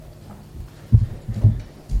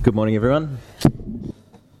Good morning, everyone.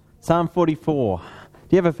 Psalm 44. Do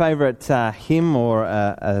you have a favourite hymn or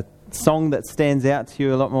a song that stands out to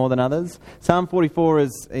you a lot more than others? Psalm 44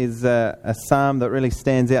 is a psalm that really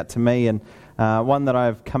stands out to me and one that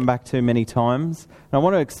I've come back to many times. And I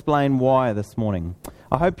want to explain why this morning.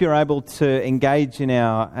 I hope you're able to engage in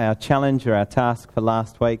our challenge or our task for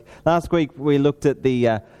last week. Last week we looked at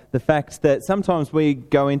the fact that sometimes we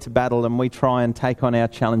go into battle and we try and take on our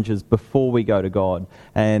challenges before we go to God.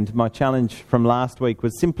 And my challenge from last week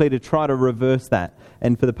was simply to try to reverse that.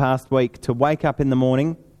 And for the past week, to wake up in the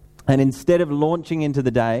morning and instead of launching into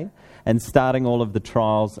the day and starting all of the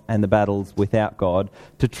trials and the battles without God,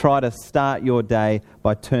 to try to start your day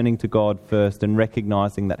by turning to God first and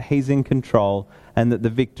recognizing that He's in control and that the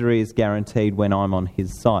victory is guaranteed when I'm on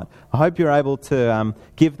His side. I hope you're able to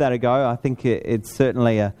give that a go. I think it's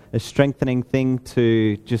certainly a strengthening thing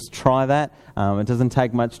to just try that. It doesn't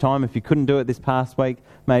take much time. If you couldn't do it this past week,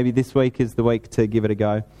 maybe this week is the week to give it a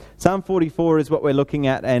go. Psalm 44 is what we're looking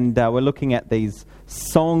at, and we're looking at these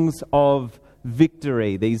songs of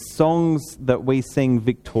victory, these songs that we sing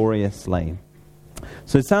victoriously.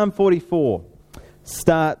 So Psalm 44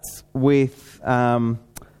 starts with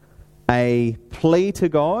a plea to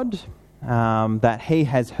God that He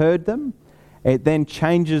has heard them. It then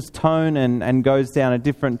changes tone and goes down a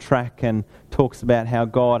different track and talks about how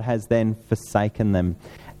God has then forsaken them.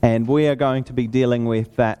 And we are going to be dealing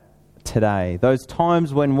with that today. Those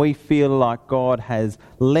times when we feel like God has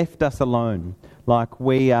left us alone, like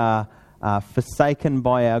we are forsaken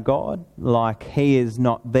by our God, like He is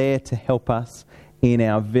not there to help us in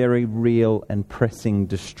our very real and pressing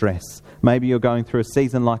distress. Maybe you're going through a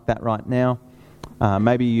season like that right now.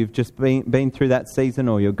 Maybe you've just been through that season,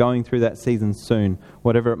 or you're going through that season soon.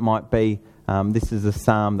 Whatever it might be, this is a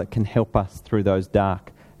psalm that can help us through those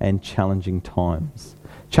dark and challenging times.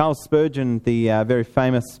 Charles Spurgeon, the very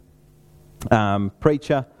famous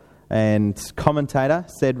preacher and commentator,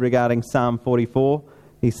 said regarding Psalm 44,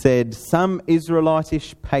 he said, "Some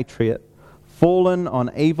Israelitish patriot, fallen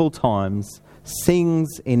on evil times,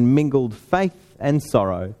 sings in mingled faith and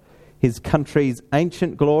sorrow his country's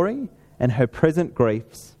ancient glory and her present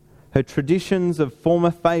griefs, her traditions of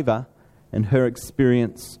former favour and her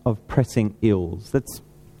experience of pressing ills."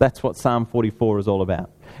 That's what Psalm 44 is all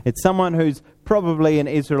about. It's someone who's probably an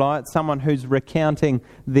Israelite, someone who's recounting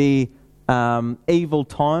the evil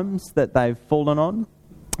times that they've fallen on.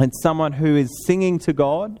 It's someone who is singing to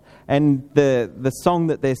God, and the song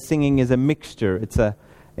that they're singing is a mixture.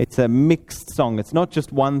 It's a mixed song. It's not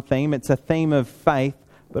just one theme. It's a theme of faith,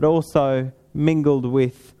 but also mingled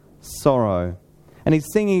with sorrow. And he's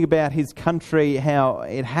singing about his country, how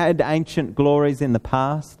it had ancient glories in the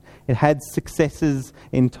past. It had successes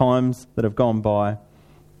in times that have gone by.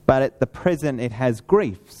 But at the present, it has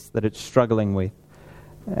griefs that it's struggling with.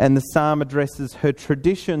 And the psalm addresses her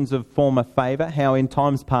traditions of former favour, how in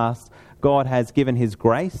times past God has given His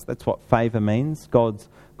grace. That's what favour means, God's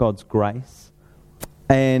grace.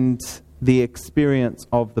 And the experience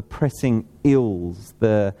of the pressing ills,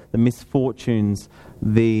 the misfortunes,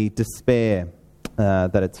 the despair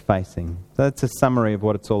that it's facing. So that's a summary of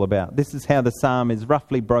what it's all about. This is how the psalm is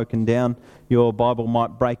roughly broken down. Your Bible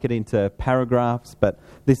might break it into paragraphs, but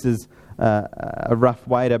this is a rough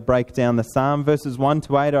way to break down the psalm. Verses 1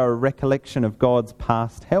 to 8 are a recollection of God's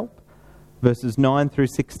past help. Verses 9 through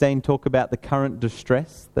 16 talk about the current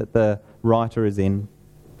distress that the writer is in.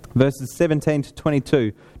 Verses 17 to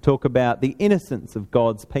 22 talk about the innocence of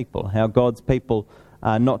God's people, how God's people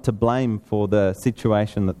are not to blame for the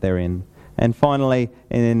situation that they're in. And finally,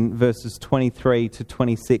 in verses 23 to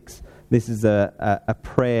 26, this is a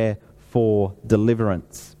prayer for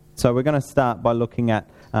deliverance. So we're going to start by looking at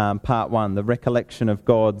part 1, the recollection of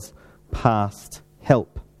God's past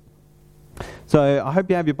help. So I hope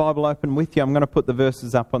you have your Bible open with you. I'm going to put the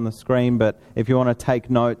verses up on the screen, but if you want to take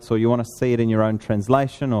notes or you want to see it in your own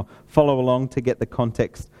translation or follow along to get the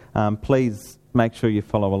context, please make sure you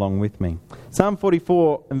follow along with me. Psalm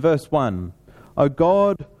 44 and verse 1. "O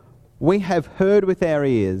God, we have heard with our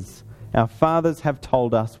ears, our fathers have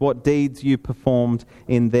told us what deeds you performed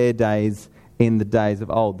in their days, in the days of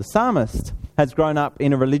old." The psalmist has grown up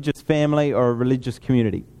in a religious family or a religious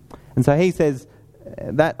community. And so he says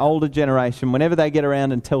that older generation, whenever they get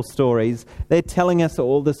around and tell stories, they're telling us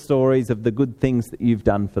all the stories of the good things that you've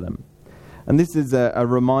done for them. And this is a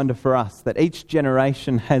reminder for us that each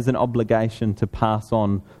generation has an obligation to pass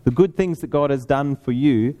on the good things that God has done for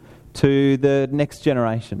you to the next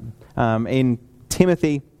generation. In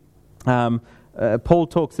Timothy, Paul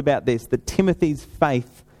talks about this, that Timothy's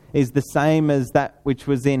faith is the same as that which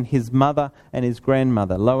was in his mother and his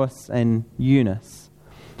grandmother, Lois and Eunice.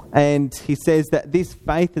 And he says that this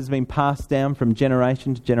faith has been passed down from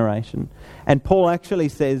generation to generation. And Paul actually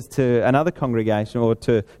says to another congregation, or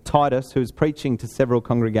to Titus, who's preaching to several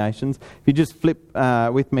congregations, if you just flip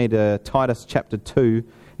with me to Titus chapter 2,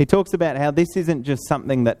 he talks about how this isn't just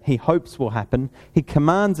something that he hopes will happen, he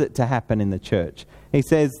commands it to happen in the church. He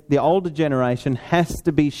says the older generation has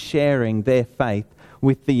to be sharing their faith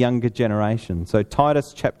with the younger generation. So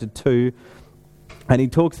Titus chapter 2, and he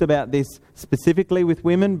talks about this specifically with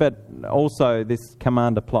women, but also this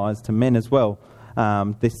command applies to men as well.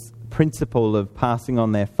 This principle of passing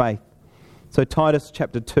on their faith. So Titus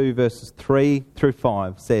chapter 2 verses 3 through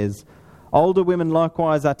 5 says, "Older women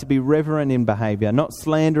likewise are to be reverent in behaviour, not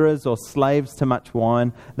slanderers or slaves to much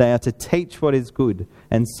wine. They are to teach what is good,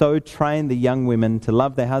 and so train the young women to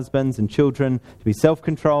love their husbands and children, to be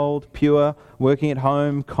self-controlled, pure, working at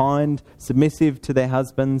home, kind, submissive to their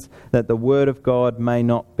husbands, that the word of God may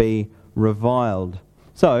not be reviled."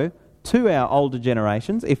 So, to our older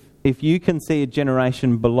generations, if you can see a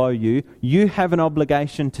generation below you, you have an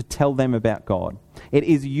obligation to tell them about God. It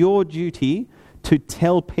is your duty to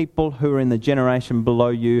tell people who are in the generation below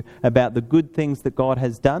you about the good things that God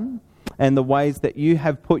has done and the ways that you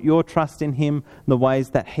have put your trust in Him, the ways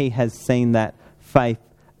that He has seen that faith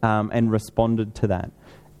and responded to that.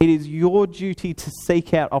 It is your duty to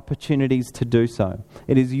seek out opportunities to do so.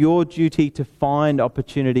 It is your duty to find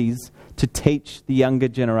opportunities to teach the younger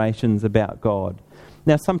generations about God.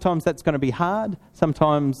 Now, sometimes that's going to be hard.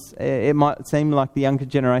 Sometimes it might seem like the younger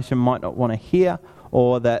generation might not want to hear,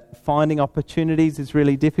 or that finding opportunities is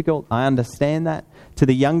really difficult. I understand that. To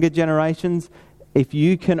the younger generations, if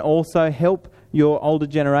you can also help your older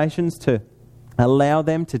generations to allow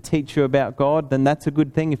them to teach you about God, then that's a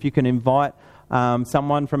good thing. If you can invite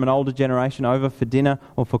someone from an older generation over for dinner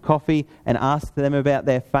or for coffee and ask them about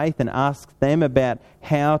their faith and ask them about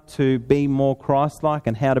how to be more Christ-like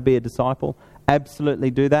and how to be a disciple, absolutely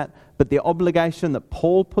do that. But the obligation that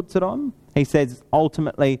Paul puts it on, he says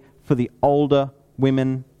ultimately for the older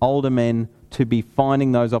women, older men, to be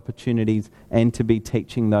finding those opportunities and to be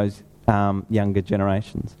teaching those younger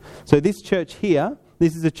generations. So this church here,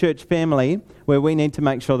 this is a church family where we need to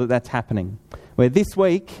make sure that that's happening. Where this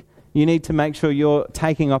week, you need to make sure you're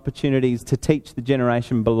taking opportunities to teach the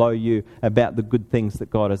generation below you about the good things that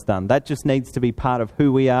God has done. That just needs to be part of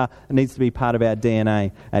who we are. It needs to be part of our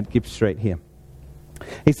DNA at Gift Street here.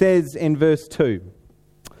 He says in verse 2,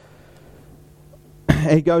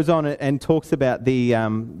 he goes on and talks about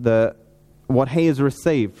the what he has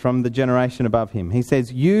received from the generation above him. He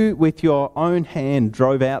says, "You with your own hand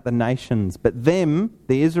drove out the nations, but them,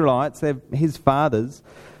 the Israelites, his fathers,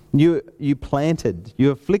 you planted.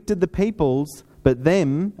 You afflicted the peoples, but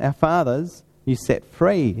them, our fathers, you set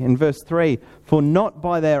free." In verse 3, "For not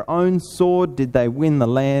by their own sword did they win the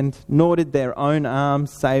land, nor did their own arm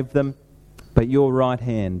save them, but your right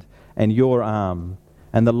hand and your arm,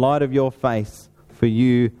 and the light of your face, for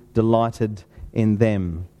you delighted in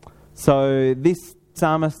them." So this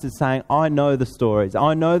psalmist is saying, I know the stories.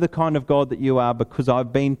 I know the kind of God that you are because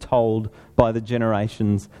I've been told by the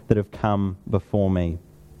generations that have come before me.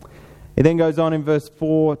 He then goes on in verse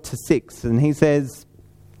 4 to 6, and he says,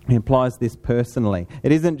 he applies this personally.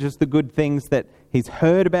 It isn't just the good things that he's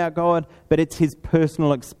heard about God, but it's his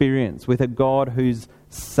personal experience with a God who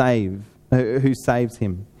saves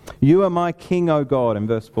him. "You are my king, O God," in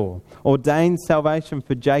verse 4. "Ordained salvation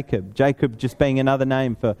for Jacob." Jacob just being another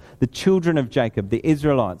name for the children of Jacob, the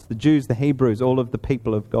Israelites, the Jews, the Hebrews, all of the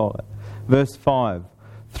people of God. Verse 5.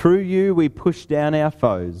 "Through you we push down our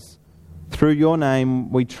foes. Through your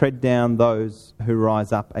name we tread down those who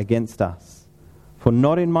rise up against us. For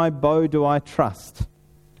not in my bow do I trust,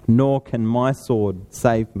 nor can my sword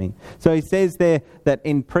save me." So he says there that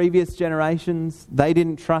in previous generations, they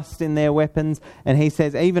didn't trust in their weapons. And he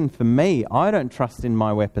says, even for me, I don't trust in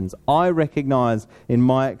my weapons. I recognize in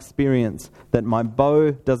my experience that my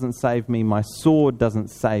bow doesn't save me, my sword doesn't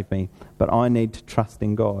save me, but I need to trust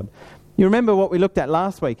in God. You remember what we looked at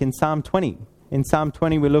last week in Psalm 20. In Psalm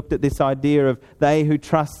 20, we looked at this idea of they who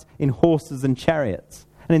trust in horses and chariots.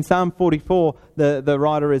 And in Psalm 44, the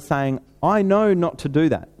writer is saying, I know not to do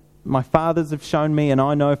that. My fathers have shown me, and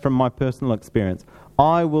I know from my personal experience,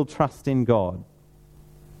 I will trust in God.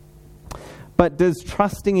 But does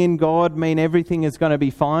trusting in God mean everything is going to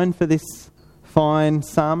be fine for this fine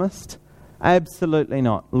psalmist? Absolutely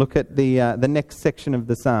not. Look at the next section of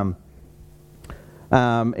the psalm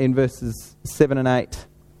in verses 7 and 8.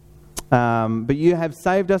 "But you have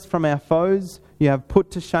saved us from our foes. You have put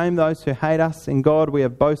to shame those who hate us. In God we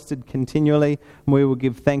have boasted continually, and we will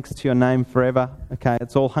give thanks to your name forever." Okay,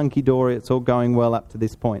 it's all hunky-dory. It's all going well up to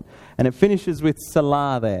this point. And it finishes with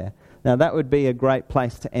Salah there. Now that would be a great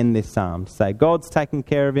place to end this psalm. To say, God's taken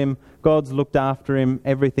care of him, God's looked after him,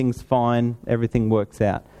 everything's fine, everything works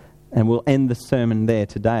out. And we'll end the sermon there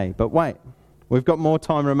today. But wait, we've got more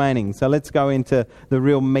time remaining, so let's go into the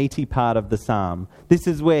real meaty part of the psalm. This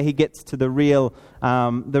is where he gets to the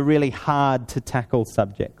really hard to tackle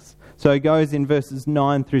subjects. So he goes in verses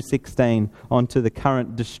 9 through 16 onto the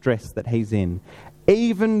current distress that he's in.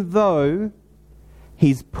 Even though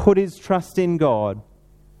he's put his trust in God,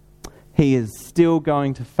 he is still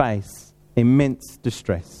going to face immense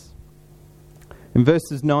distress. In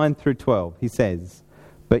verses 9 through 12, he says,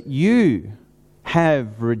 "But you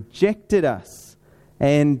have rejected us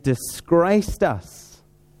and disgraced us."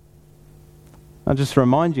 I'll just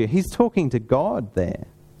remind you, he's talking to God there.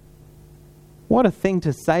 What a thing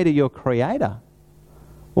to say to your Creator.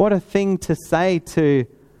 What a thing to say to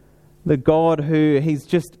the God who he's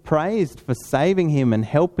just praised for saving him and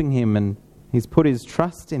helping him, and he's put his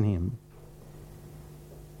trust in him.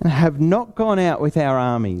 "And have not gone out with our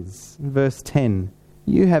armies." In verse 10,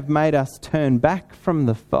 "You have made us turn back from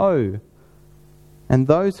the foe, and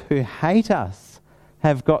those who hate us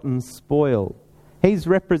have gotten spoiled." He's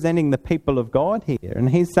representing the people of God here, and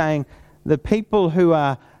he's saying the people who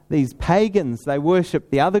are these pagans, they worship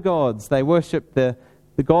the other gods, they worship the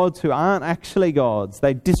gods who aren't actually gods,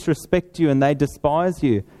 they disrespect you and they despise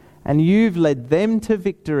you, and you've led them to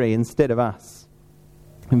victory instead of us.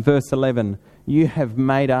 In verse 11, "You have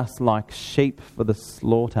made us like sheep for the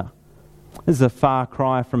slaughter." This is a far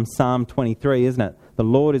cry from Psalm 23, isn't it? "The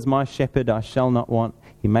Lord is my shepherd, I shall not want.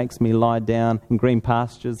 He makes me lie down in green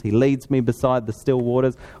pastures. He leads me beside the still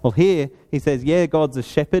waters." Well, here he says, yeah, God's a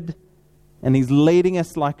shepherd, and he's leading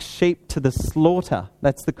us like sheep to the slaughter.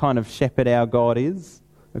 That's the kind of shepherd our God is,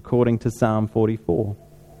 according to Psalm 44.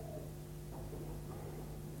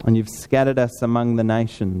 "And you've scattered us among the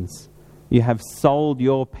nations. You have sold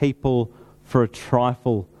your people for a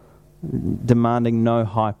trifle, demanding no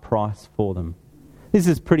high price for them." This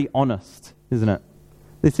is pretty honest, isn't it?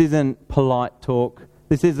 This isn't polite talk.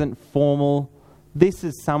 This isn't formal. This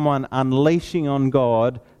is someone unleashing on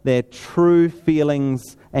God their true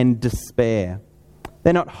feelings and despair.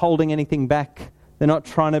 They're not holding anything back. They're not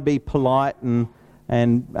trying to be polite and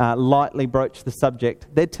lightly broach the subject.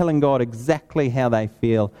 They're telling God exactly how they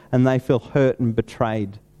feel, and they feel hurt and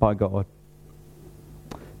betrayed by God.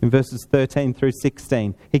 In verses 13 through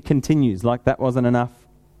 16, he continues, like that wasn't enough.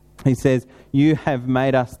 He says, "You have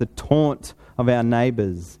made us the taunt of our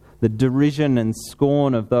neighbours, the derision and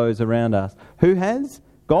scorn of those around us." Who has?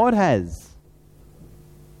 God has.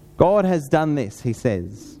 God has done this, he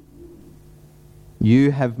says.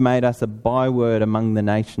 "You have made us a byword among the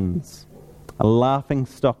nations, a laughing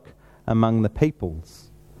stock among the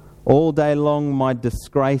peoples. All day long my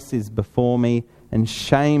disgrace is before me, and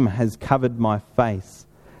shame has covered my face.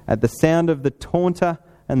 At the sound of the taunter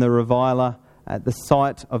and the reviler, at the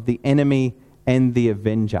sight of the enemy and the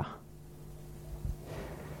avenger."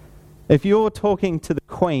 If you're talking to the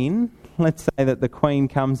Queen, let's say that the Queen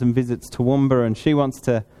comes and visits Toowoomba and she wants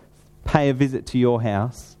to pay a visit to your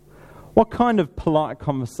house, what kind of polite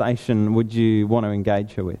conversation would you want to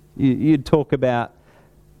engage her with? You'd talk about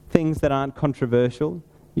things that aren't controversial.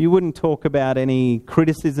 You wouldn't talk about any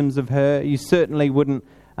criticisms of her. You certainly wouldn't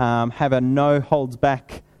have a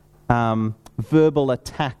no-holds-back verbal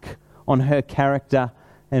attack on her character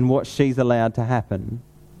and what she's allowed to happen.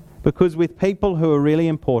 Because with people who are really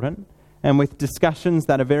important and with discussions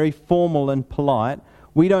that are very formal and polite,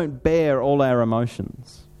 we don't bear all our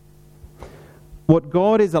emotions. What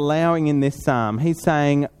God is allowing in this psalm, he's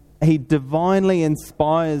saying, he divinely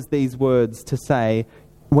inspires these words to say,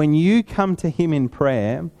 when you come to him in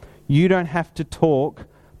prayer, you don't have to talk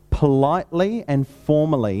politely and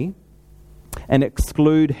formally and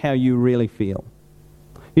exclude how you really feel.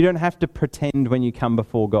 You don't have to pretend when you come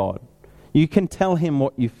before God. You can tell him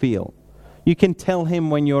what you feel. You can tell him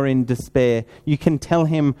when you're in despair. You can tell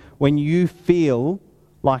him when you feel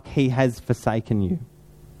like he has forsaken you.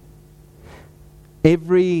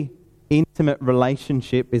 Every intimate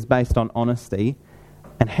relationship is based on honesty.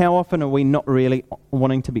 And how often are we not really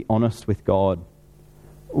wanting to be honest with God?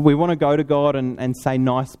 We want to go to God and say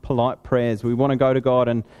nice, polite prayers. We want to go to God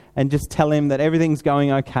and just tell him that everything's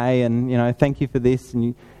going okay and, thank you for this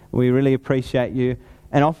and we really appreciate you.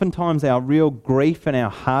 And oftentimes our real grief and our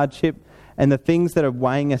hardship and the things that are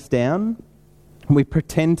weighing us down, we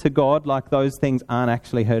pretend to God like those things aren't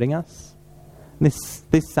actually hurting us.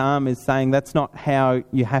 This psalm is saying that's not how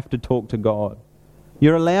you have to talk to God.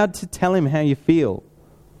 You're allowed to tell him how you feel.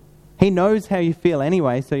 He knows how you feel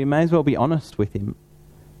anyway, so you may as well be honest with him.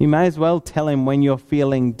 You may as well tell him when you're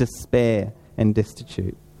feeling despair and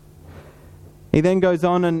destitute. He then goes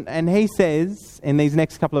on and he says, in these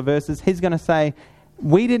next couple of verses, he's going to say,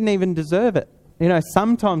 we didn't even deserve it. You know,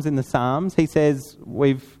 sometimes in the Psalms, he says,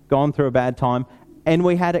 we've gone through a bad time and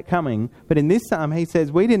we had it coming. But in this Psalm, he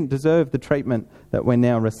says, we didn't deserve the treatment that we're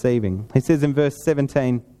now receiving. He says in verse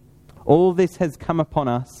 17, all this has come upon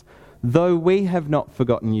us, though we have not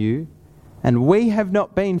forgotten you, and we have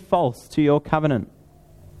not been false to your covenant.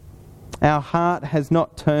 Our heart has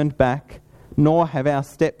not turned back, nor have our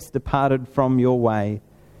steps departed from your way.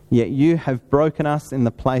 Yet you have broken us in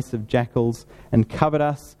the place of jackals and covered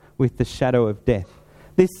us with the shadow of death.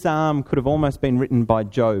 This psalm could have almost been written by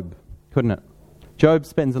Job, couldn't it? Job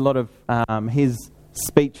spends a lot of his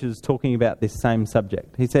speeches talking about this same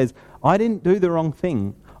subject. He says, I didn't do the wrong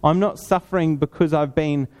thing. I'm not suffering because I've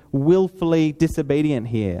been willfully disobedient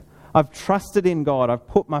here. I've trusted in God. I've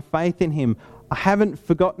put my faith in Him. I haven't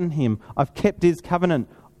forgotten Him. I've kept His covenant.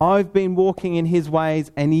 I've been walking in His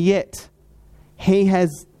ways, and yet He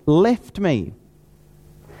has left me.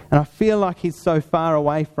 And I feel like He's so far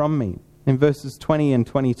away from me. In verses 20 and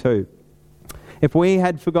 22. If we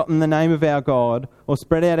had forgotten the name of our God or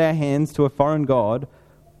spread out our hands to a foreign God,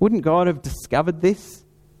 wouldn't God have discovered this?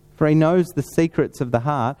 For He knows the secrets of the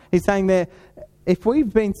heart. He's saying there, if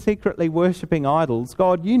we've been secretly worshipping idols,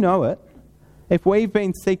 God, you know it. If we've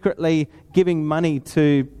been secretly giving money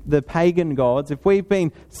to the pagan gods, if we've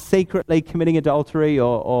been secretly committing adultery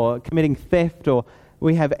or committing theft, or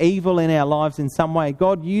we have evil in our lives in some way,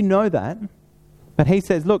 God, you know that. But He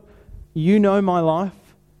says, look, you know my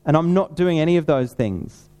life, and I'm not doing any of those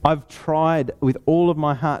things. I've tried with all of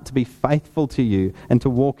my heart to be faithful to you and to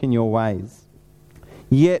walk in your ways.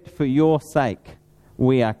 Yet for your sake,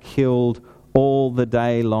 we are killed all the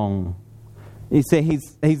day long. You see,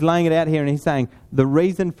 he's laying it out here and he's saying the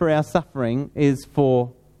reason for our suffering is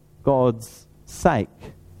for God's sake.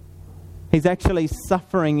 He's actually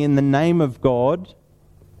suffering in the name of God,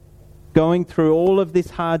 going through all of this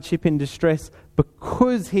hardship and distress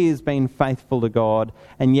because he has been faithful to God,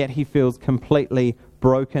 and yet he feels completely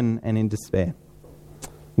broken and in despair.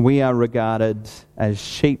 We are regarded as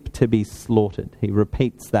sheep to be slaughtered. He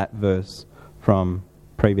repeats that verse from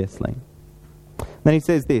previously. Then he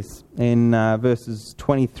says this in verses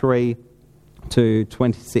 23 to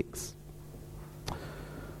 26.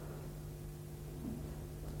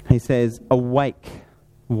 He says, awake,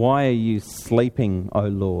 why are you sleeping, O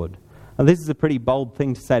Lord? Now, this is a pretty bold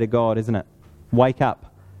thing to say to God, isn't it? Wake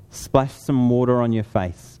up, splash some water on your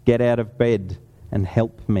face, get out of bed and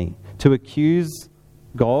help me. To accuse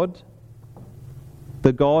God,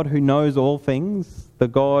 the God who knows all things, the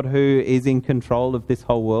God who is in control of this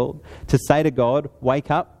whole world, to say to God, wake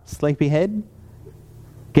up, sleepyhead,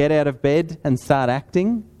 get out of bed and start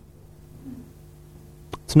acting.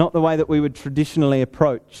 It's not the way that we would traditionally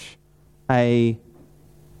approach a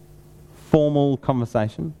formal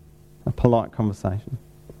conversation, a polite conversation.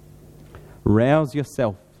 Rouse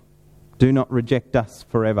yourself. Do not reject us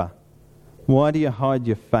forever. Why do you hide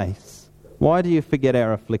your face? Why do you forget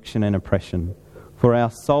our affliction and oppression? For our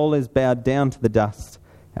soul is bowed down to the dust.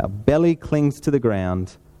 Our belly clings to the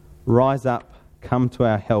ground. Rise up, come to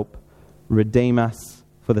our help. Redeem us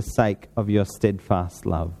for the sake of your steadfast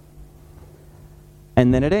love.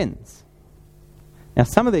 And then it ends. Now,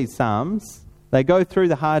 some of these psalms, they go through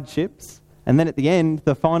the hardships, and then at the end,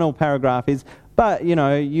 the final paragraph is, but, you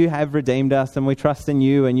know, you have redeemed us and we trust in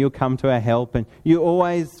you and you'll come to our help, and you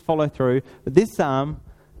always follow through. But this psalm,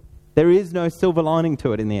 there is no silver lining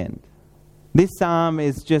to it in the end. This psalm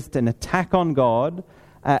is just an attack on God,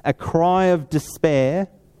 a cry of despair,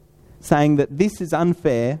 saying that this is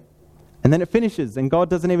unfair, and then it finishes and God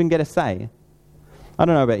doesn't even get a say. I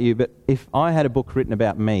don't know about you, but if I had a book written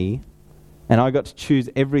about me and I got to choose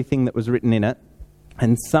everything that was written in it,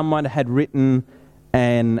 and someone had written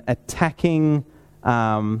an attacking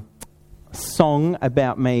song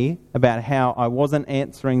about me, about how I wasn't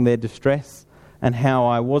answering their distress and how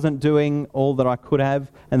I wasn't doing all that I could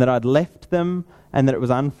have and that I'd left them and that it was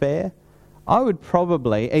unfair, I would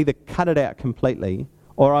probably either cut it out completely,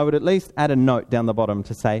 or I would at least add a note down the bottom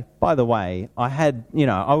to say, by the way, I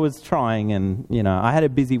was trying and, I had a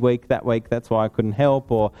busy week that week, that's why I couldn't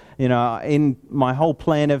help, or, in my whole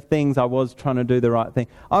plan of things, I was trying to do the right thing.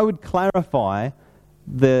 I would clarify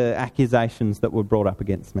the accusations that were brought up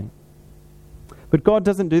against me. But God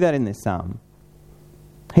doesn't do that in this psalm.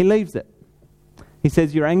 He leaves it. He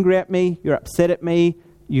says, you're angry at me, you're upset at me,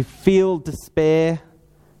 you feel despair,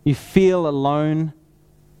 you feel alone,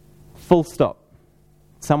 full stop.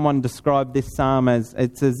 Someone described this psalm as,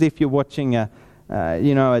 it's as if you're watching a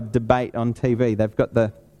debate on TV. They've got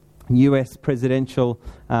the US presidential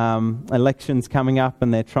elections coming up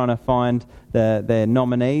and they're trying to find their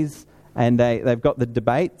nominees. and they've got the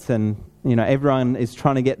debates, and everyone is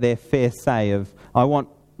trying to get their fair say of, I want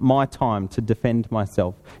my time to defend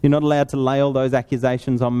myself. You're not allowed to lay all those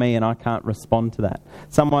accusations on me and I can't respond to that.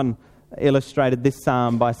 Someone illustrated this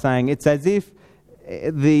psalm by saying it's as if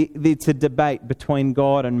it's a debate between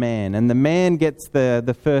God and man, and the man gets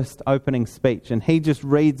the first opening speech, and he just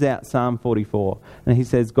reads out Psalm 44, and he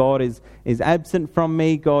says, God is absent from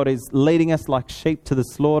me, God is leading us like sheep to the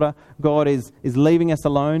slaughter, God is leaving us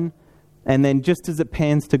alone. And then just as it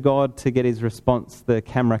pans to God to get his response, the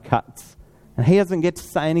camera cuts, and he doesn't get to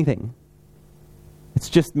say anything. It's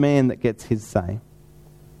just man that gets his say.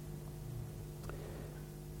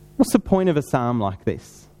 What's the point of a psalm like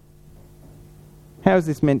this? How is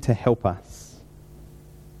this meant to help us?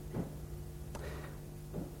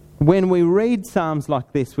 When we read psalms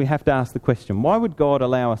like this, we have to ask the question, why would God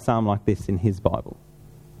allow a psalm like this in his Bible?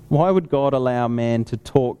 Why would God allow man to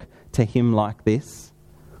talk to him like this?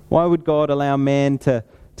 Why would God allow man to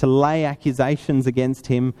lay accusations against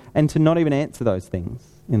him and to not even answer those things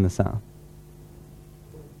in the psalm?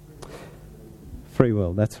 Free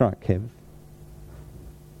will, that's right, Kev.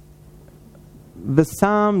 The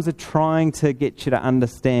Psalms are trying to get you to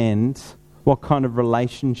understand what kind of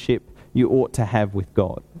relationship you ought to have with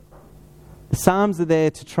God. The Psalms are there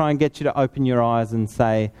to try and get you to open your eyes and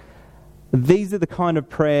say, these are the kind of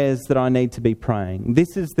prayers that I need to be praying.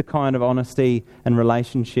 This is the kind of honesty and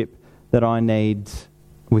relationship that I need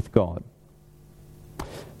with God.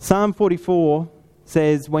 Psalm 44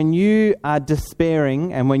 says, when you are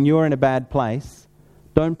despairing and when you're in a bad place,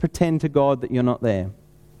 don't pretend to God that you're not there.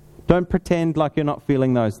 Don't pretend like you're not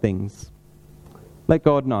feeling those things. Let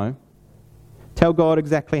God know. Tell God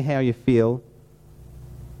exactly how you feel.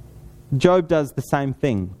 Job does the same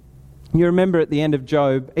thing. You remember at the end of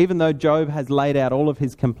Job, even though Job has laid out all of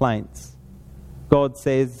his complaints, God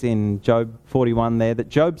says in Job 41 there that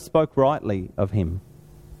Job spoke rightly of him.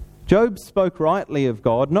 Job spoke rightly of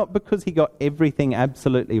God, not because he got everything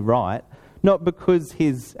absolutely right, not because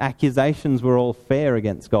his accusations were all fair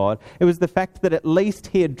against God. It was the fact that at least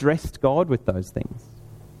he addressed God with those things.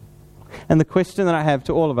 And the question that I have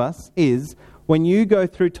to all of us is, when you go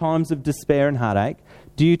through times of despair and heartache,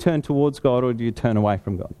 do you turn towards God or do you turn away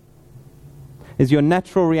from God? Is your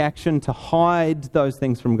natural reaction to hide those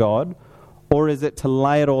things from God, or is it to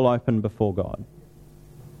lay it all open before God?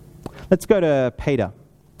 Let's go to Peter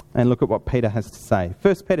and look at what Peter has to say.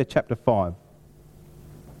 1 Peter chapter 5.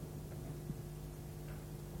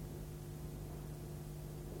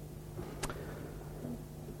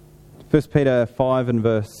 1 Peter 5 and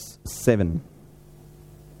verse 7.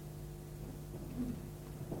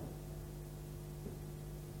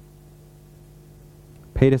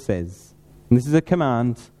 Peter says, and this is a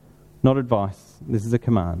command, not advice, this is a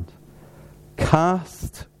command.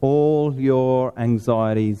 Cast all your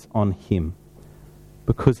anxieties on him,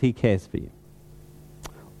 because he cares for you.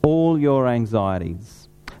 All your anxieties.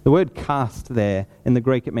 The word cast there, in the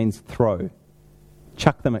Greek it means throw.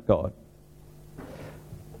 Chuck them at God.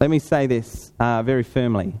 Let me say this very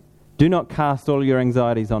firmly. Do not cast all your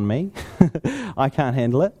anxieties on me. I can't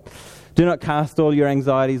handle it. Do not cast all your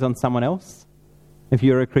anxieties on someone else. If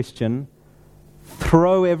you're a Christian,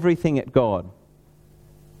 throw everything at God.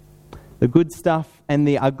 The good stuff and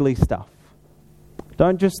the ugly stuff.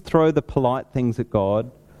 Don't just throw the polite things at God.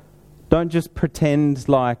 Don't just pretend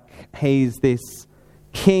like he's this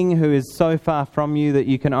king who is so far from you that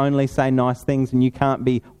you can only say nice things and you can't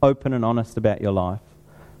be open and honest about your life.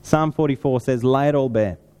 Psalm 44 says, lay it all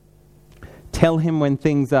bare. Tell him when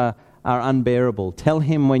things are unbearable. Tell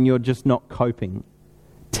him when you're just not coping.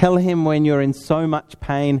 Tell him when you're in so much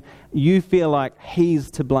pain, you feel like he's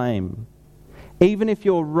to blame. Even if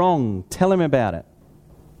you're wrong, tell him about it.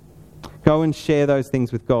 Go and share those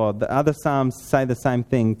things with God. The other Psalms say the same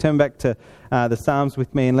thing. Turn back to the Psalms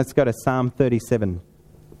with me and let's go to Psalm 37.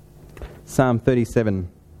 Psalm 37.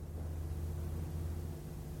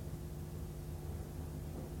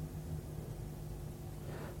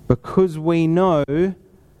 Because we know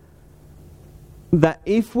that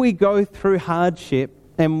if we go through hardship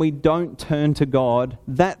and we don't turn to God,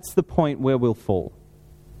 that's the point where we'll fall.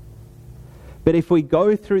 But if we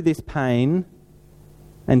go through this pain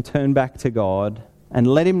and turn back to God and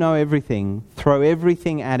let him know everything, throw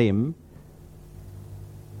everything at him,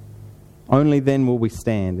 only then will we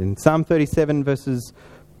stand. In Psalm 37 verses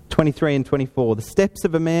 23 and 24, the steps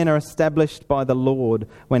of a man are established by the Lord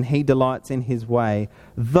when he delights in his way.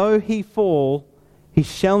 Though he fall, he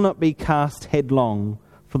shall not be cast headlong,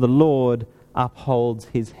 for the Lord upholds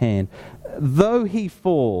his hand. Though he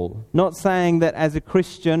fall, not saying that as a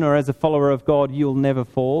Christian or as a follower of God you'll never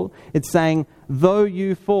fall. It's saying, though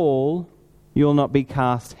you fall, you will not be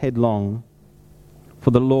cast headlong,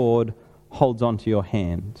 for the Lord holds on to your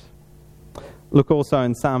hand. Look also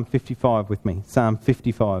in Psalm 55 with me. Psalm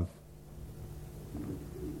 55.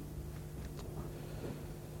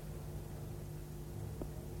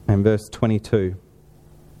 And verse 22.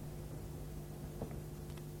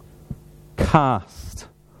 Cast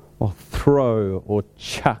or throw or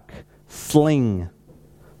chuck, sling,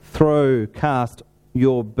 throw, cast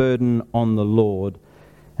your burden on the Lord,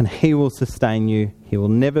 and He will sustain you. He will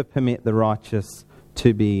never permit the righteous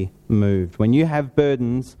to be moved. When you have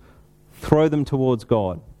burdens, throw them towards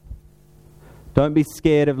God. Don't be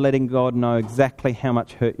scared of letting God know exactly how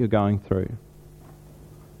much hurt you're going through.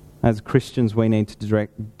 As Christians, we need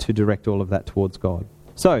to direct all of that towards God.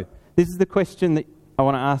 So, this is the question that I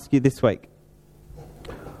want to ask you this week.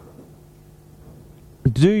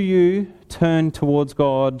 Do you turn towards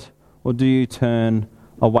God, or do you turn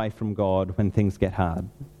away from God when things get hard?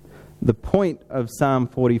 The point of Psalm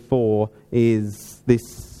 44 is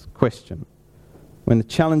this question. When the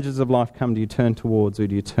challenges of life come, do you turn towards or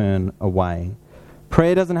do you turn away?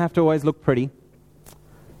 Prayer doesn't have to always look pretty.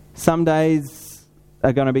 Some days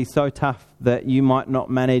are going to be so tough that you might not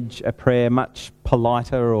manage a prayer much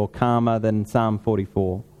politer or calmer than Psalm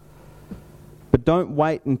 44. But don't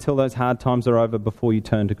wait until those hard times are over before you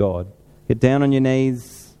turn to God. Get down on your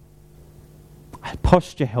knees.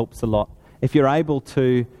 Posture helps a lot. If you're able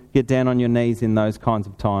to get down on your knees in those kinds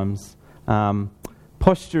of times,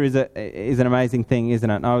 posture is an amazing thing, isn't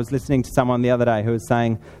it? I was listening to someone the other day who was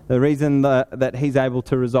saying the reason that he's able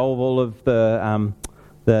to resolve all of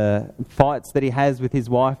the fights that he has with his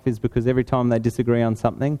wife is because every time they disagree on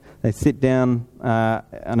something, they sit down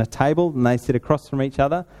on a table and they sit across from each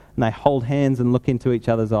other and they hold hands and look into each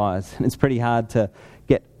other's eyes. And it's pretty hard to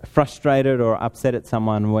get frustrated or upset at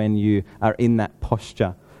someone when you are in that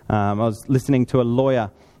posture. I was listening to a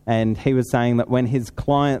lawyer and he was saying that when his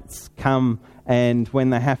clients come and when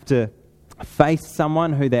they have to face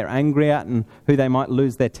someone who they're angry at and who they might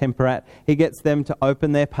lose their temper at, he gets them to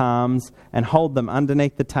open their palms and hold them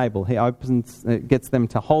underneath the table. He gets them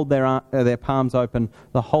to hold their palms open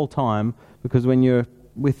the whole time, because when you're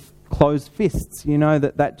with closed fists, you know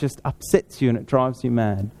that just upsets you and it drives you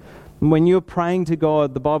mad. And when you're praying to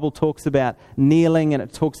God, the Bible talks about kneeling, and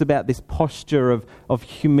it talks about this posture of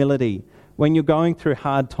humility. When you're going through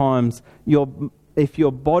hard times, if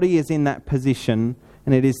your body is in that position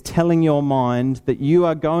and it is telling your mind that you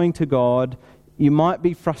are going to God, you might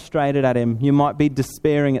be frustrated at Him, you might be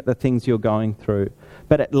despairing at the things you're going through,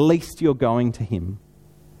 but at least you're going to Him.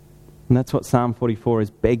 And that's what Psalm 44 is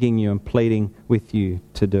begging you and pleading with you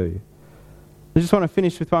to do. I just want to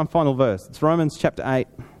finish with one final verse. It's Romans chapter 8.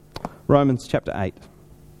 Romans chapter 8.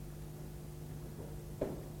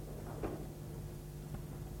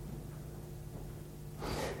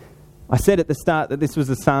 I said at the start that this was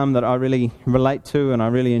a psalm that I really relate to and I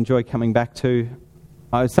really enjoy coming back to.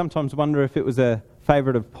 I sometimes wonder if it was a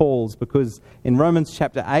favourite of Paul's, because in Romans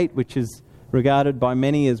chapter 8, which is regarded by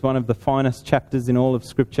many as one of the finest chapters in all of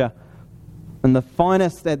Scripture, and the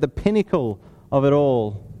finest, at the pinnacle of it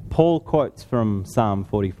all, Paul quotes from Psalm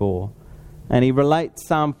 44. And he relates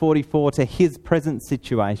Psalm 44 to his present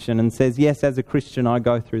situation and says, yes, as a Christian, I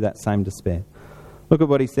go through that same despair. Look at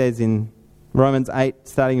what he says in Romans 8,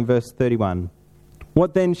 starting in verse 31.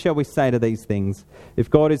 What then shall we say to these things? If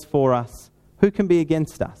God is for us, who can be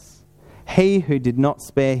against us? He who did not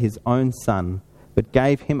spare His own Son, but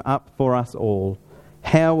gave Him up for us all,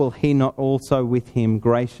 how will He not also with Him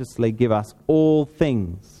graciously give us all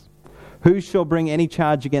things? Who shall bring any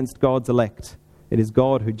charge against God's elect? It is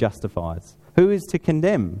God who justifies. Who is to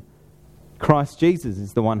condemn? Christ Jesus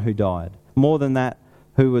is the one who died. More than that,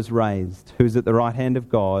 who was raised, who is at the right hand of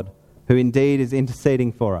God, who indeed is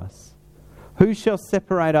interceding for us. Who shall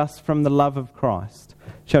separate us from the love of Christ?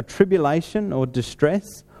 Shall tribulation or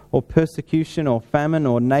distress or persecution or famine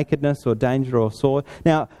or nakedness or danger or sword?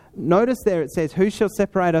 Now, notice there it says, who shall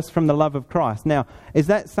separate us from the love of Christ? Now, is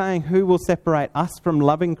that saying who will separate us from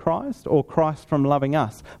loving Christ or Christ from loving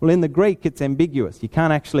us? Well, in the Greek, it's ambiguous. You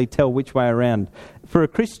can't actually tell which way around. For a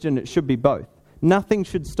Christian, it should be both. Nothing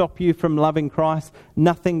should stop you from loving Christ.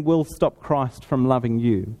 Nothing will stop Christ from loving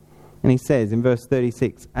you. And he says in verse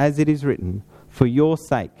 36, as it is written, for your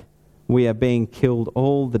sake we are being killed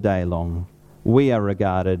all the day long. We are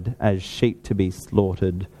regarded as sheep to be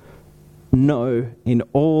slaughtered. No, in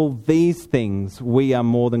all these things we are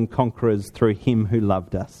more than conquerors through Him who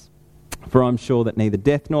loved us. For I'm sure that neither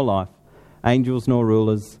death nor life, angels nor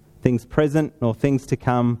rulers, things present nor things to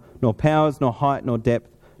come, nor powers nor height nor depth,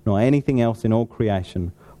 nor anything else in all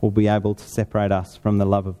creation will be able to separate us from the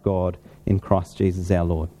love of God in Christ Jesus our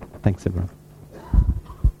Lord. Thanks, everyone.